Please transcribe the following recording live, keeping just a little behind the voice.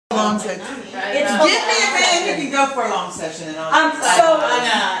Long session. Get me a man who can go for a long session and all. So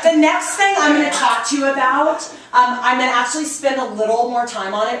the next thing I'm going to talk to you about, I'm going to actually spend a little more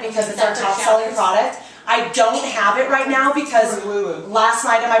time on it because it's our top selling product. I don't have it right now because last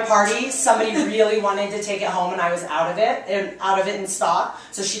night at my party, somebody really wanted to take it home and I was out of it in stock.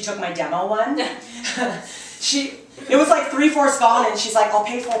 So she took my demo one. It was like 3/4 gone, and she's like, "I'll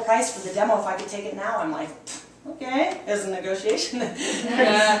pay full price for the demo if I could take it now." I'm like, "Okay, there's a negotiation."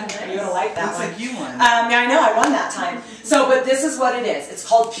 You're gonna like that Looks one. like you won. Yeah, I know, I won that time. So, but this is what it is. It's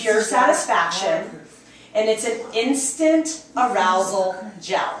called Pure Satisfaction, and it's an instant arousal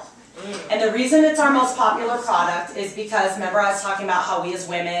gel. And the reason it's our most popular product is because, remember I was talking about how we as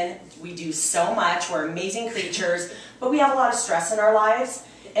women, we do so much, we're amazing creatures, but we have a lot of stress in our lives,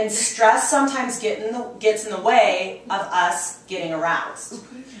 and stress sometimes gets in the way of us getting aroused.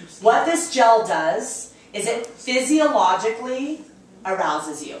 What this gel does is it physiologically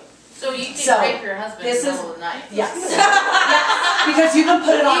arouses you. So you can rape your husband in the middle of the night. Yes. Yes. Because you can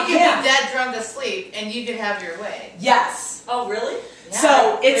put it on him. You can be dead drunk asleep and you can have your way. Yes. Oh, really? Yeah.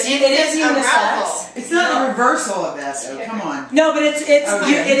 So it is unisex. It's not the reversal of that, though. Come on. No, but it is unisex.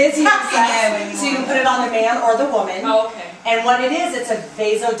 So you can put it on the man or the woman. Oh, okay. And what it is, it's a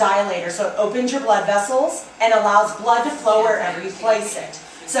vasodilator. So it opens your blood vessels and allows blood to flow wherever you place it.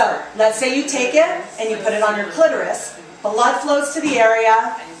 So let's say you take it and you put it on your clitoris. Blood flows to the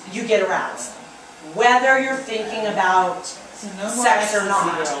area. You get aroused. Whether you're thinking about sex or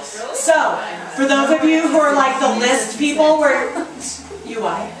not. So, for those of you who are like the list people where you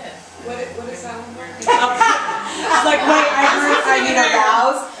what? What is that one? Like, wait, I need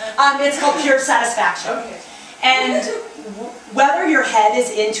aroused. It's called Pure Satisfaction. Okay. And whether your head is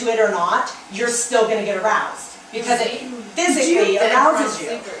into it or not, you're still going to get aroused because it physically arouses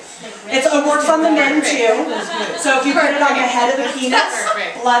you. It works on the men too. So if you put it on the head of the penis,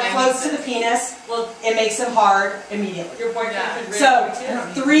 blood flows to the penis. It makes him hard immediately. So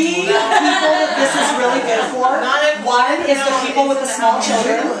 3 people that this is really good for. One is the people with the small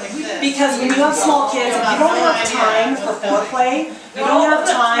children, because when you have small kids, you don't have time for foreplay. You don't have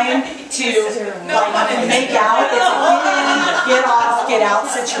time to like make out. It's a get off, get out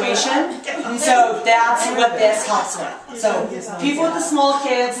situation. So that's what this helps with. So people with the small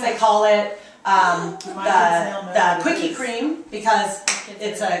kids, they call it the quickie cream because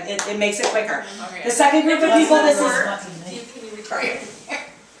it makes it quicker. The second group of people, this is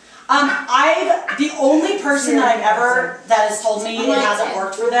the only person that that has told me it hasn't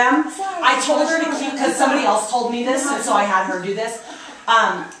worked for them. I told her to keep, because somebody else told me this, and so I had her do this.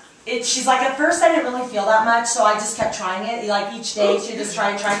 She's like, at first I didn't really feel that much, so I just kept trying it. Like each day she just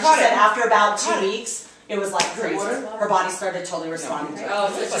tried. She said after about 2 weeks, it was like crazy. Her body started totally responding to it.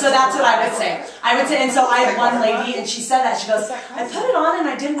 So that's what I would say. And so I had one lady, and she said that. She goes, I put it on and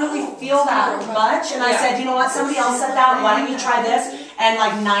I didn't really feel that much. And I said, you know what, somebody else said that, why don't you try this? And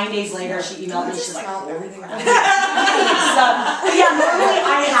like 9 days later, she emailed me, she's like, so, yeah, normally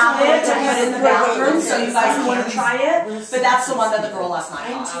I have it to put in the bathroom, so you guys can try it, but that's the one that the girl last night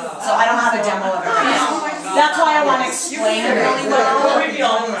got. So I don't have a demo of it right now. That's why I want to explain it really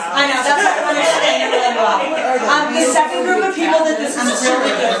well. I know, that's why I want to explain it really well. The second group of people that this is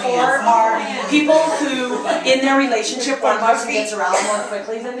really good for are people who, in their relationship, one person gets aroused more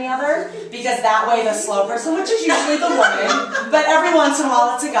quickly than the other, because that way the slow person, which is usually the woman, but every once in a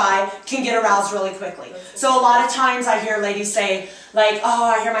while it's a guy, can get aroused really quickly. So a lot of times I hear ladies say, like, oh,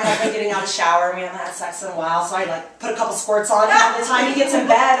 I hear my husband getting out of the shower and we haven't had sex in a while, so I like put a couple squirts on, and by the time he gets in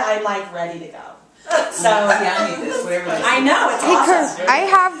bed, I'm like ready to go. So yeah, I need this, whatever. I know, it's awesome. I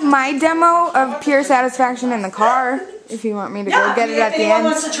have my demo of Pure Satisfaction in the car. If you want me to go get it at the end. If anyone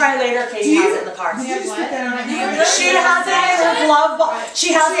wants to try later, Katie has it in the car. She has it in her glove box.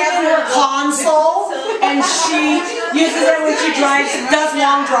 She has it in her console, and she uses it when she does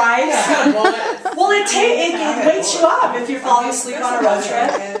long drives. Well, it wakes you up if you're falling asleep on a road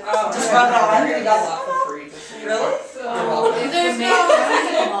trip. Just rub it on. Really? There's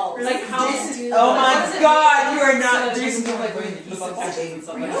no like how. Oh my God! You are not. This is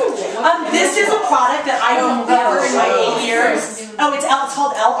a product that I've never in my 8 years. Oh, it's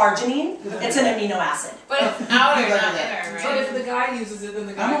called L-arginine. It's an amino acid. But it's outer, not inner, right? But if the guy uses it, then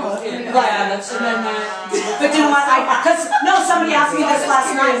the guy goes in. Right. But you know what? No, somebody asked me this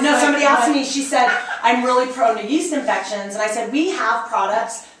last night. No, somebody asked me. She said, I'm really prone to yeast infections, and I said, we have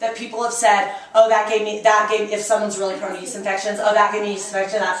products that people have said, oh, if someone's really prone to yeast infections, oh, that gave me yeast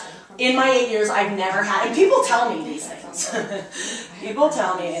infection. in my 8 years, I've never had, and people tell me these things. People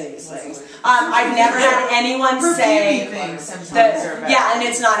tell me these things. I've never had anyone say that, yeah, and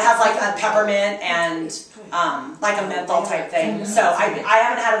it's not, it has like a peppermint and like a menthol type thing. So I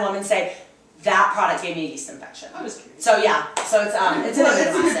haven't had a woman say, that product gave me a yeast infection. So yeah, so it's an amino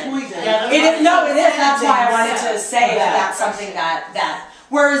acid. No, it is. That's why I wanted to say that that's something that.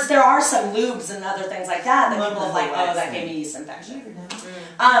 Whereas there are some lubes and other things like that people are like, oh, that gave me a yeast infection.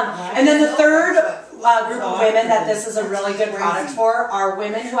 And then the third group of women that this is a really good product for are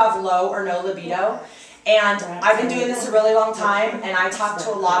women who have low or no libido. And I've been doing this a really long time, and I talk to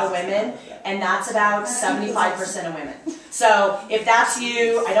a lot of women, and that's about 75% of women. So if that's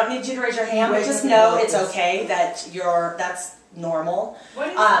you, I don't need you to raise your hand, but just know it's okay that that's normal. What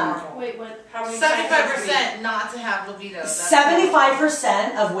is normal? Wait, what? How many 75% not to have libido.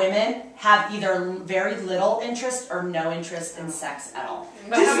 75% of women have either very little interest or no interest in sex at all.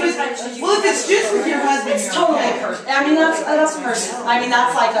 Well, if it's just with your husband, it's totally personal. I mean, that's personal. I mean,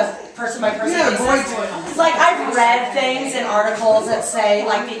 that's like a person by person basis. Like, I've read things in articles that say,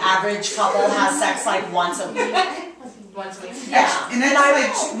 like, the average couple has sex, like, once a week. Once a week. Yeah. And that's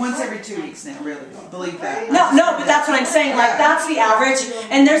like once every 2 weeks now, really. Believe that. No, but that's what I'm saying. Like, that's the average.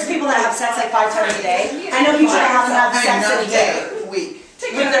 And there's people that have sex, like, 5 times a day. I know people that haven't had sex in a day. Week.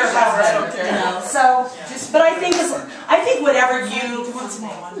 With their husband, you know. So, but I think whatever you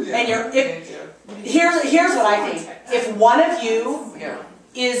and here's what I think. If one of you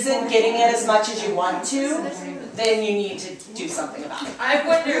isn't getting it as much as you want to, then you need to do something about it. I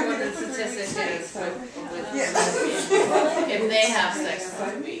wonder what the statistic is with if they have sex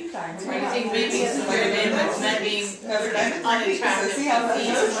once a week. Do you think maybe it's weird in with men being unattractive to physique?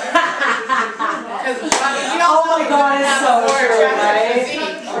 Oh my God, it's so true, right?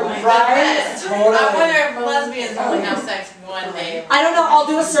 Right? Totally. I wonder if lesbians only have sex one day. I don't know. I'll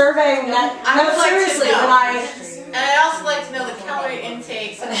do a survey. No, seriously, And I'd also like to know the calorie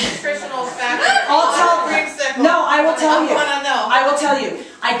intake, some nutritional factors. I will tell you. I want to know. I will tell you.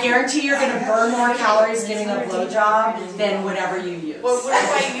 I guarantee you're going to burn more calories giving a blowjob than whatever you use. Well, what if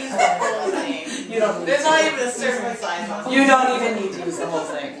I use the whole thing? You don't. There's not even a serving size on it. You don't even need to use the whole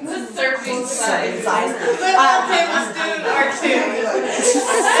thing. The serving size. Size. The one tablespoon or two.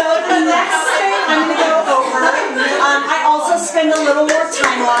 So the next thing I'm going to go over, I also spend a little more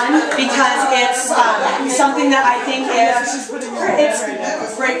time on because it's something that I think it's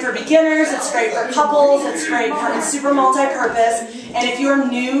great for beginners, it's great for couples, it's super multi-purpose. And if you're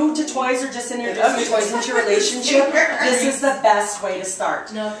new to toys or just introducing toys into your relationship, this is the best way to start.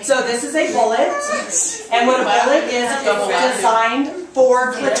 So this is a bullet, and what a bullet is, it's designed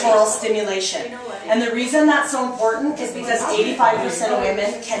for clitoral stimulation. And the reason that's so important is because 85% of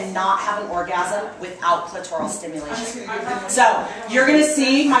women cannot have an orgasm without clitoral stimulation. So you're going to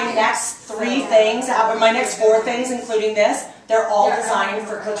see my next 3 things, my next 4 things, including this. They're all designed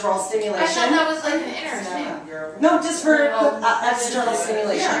for clitoral stimulation. I thought that was like an inner thing. No, just for external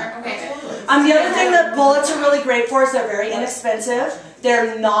stimulation. Okay. The other thing that bullets are really great for is they're very inexpensive.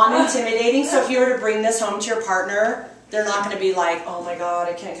 They're non-intimidating, so if you were to bring this home to your partner, they're not going to be like, oh my God,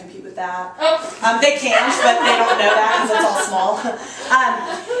 I can't compete with that. They can't, but they don't know that because it's all small.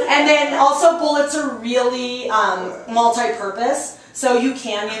 And then also bullets are really multi-purpose. So you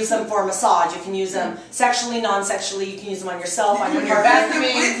can use them for massage. You can use them sexually, non-sexually. You can use them on yourself, on your partner.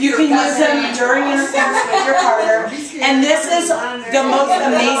 You can use them during intercourse with your partner. And this is the most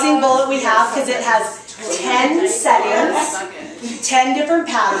amazing bullet we have because it has 10 settings, 10 different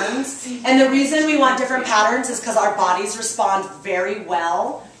patterns. And the reason we want different patterns is because our bodies respond very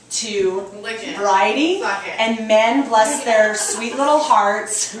well to variety, and men, bless their sweet little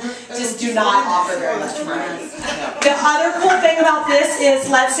hearts, just do not offer very much variety. The other cool thing about this is,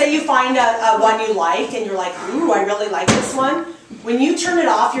 let's say you find a one you like, and you're like, ooh, I really like this one. When you turn it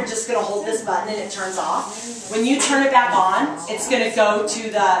off, you're just going to hold this button and it turns off. When you turn it back on, it's going to go to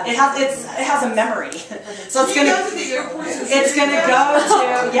the, it has a memory. So it's going to go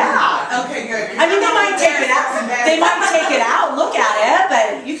to, yeah. Okay, good. I mean, they might take it out. They might take it out, look at it,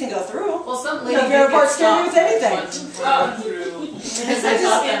 but you can go through. Well, some You know, if you're a scared with anything. Because I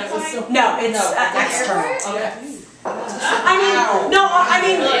thought that it was so. No, it's external. Okay. I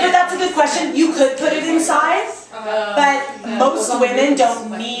mean, but that's a good question. You could put it inside, but most women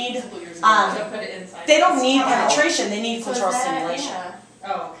don't need, they don't need penetration, they need clitoral stimulation.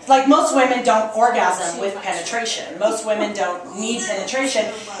 Like most women don't orgasm with penetration. Most women don't need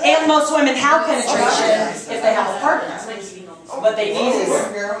penetration, and most women have penetration if they have a partner. What they need is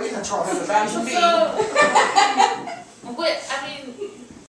control. So, what, I mean,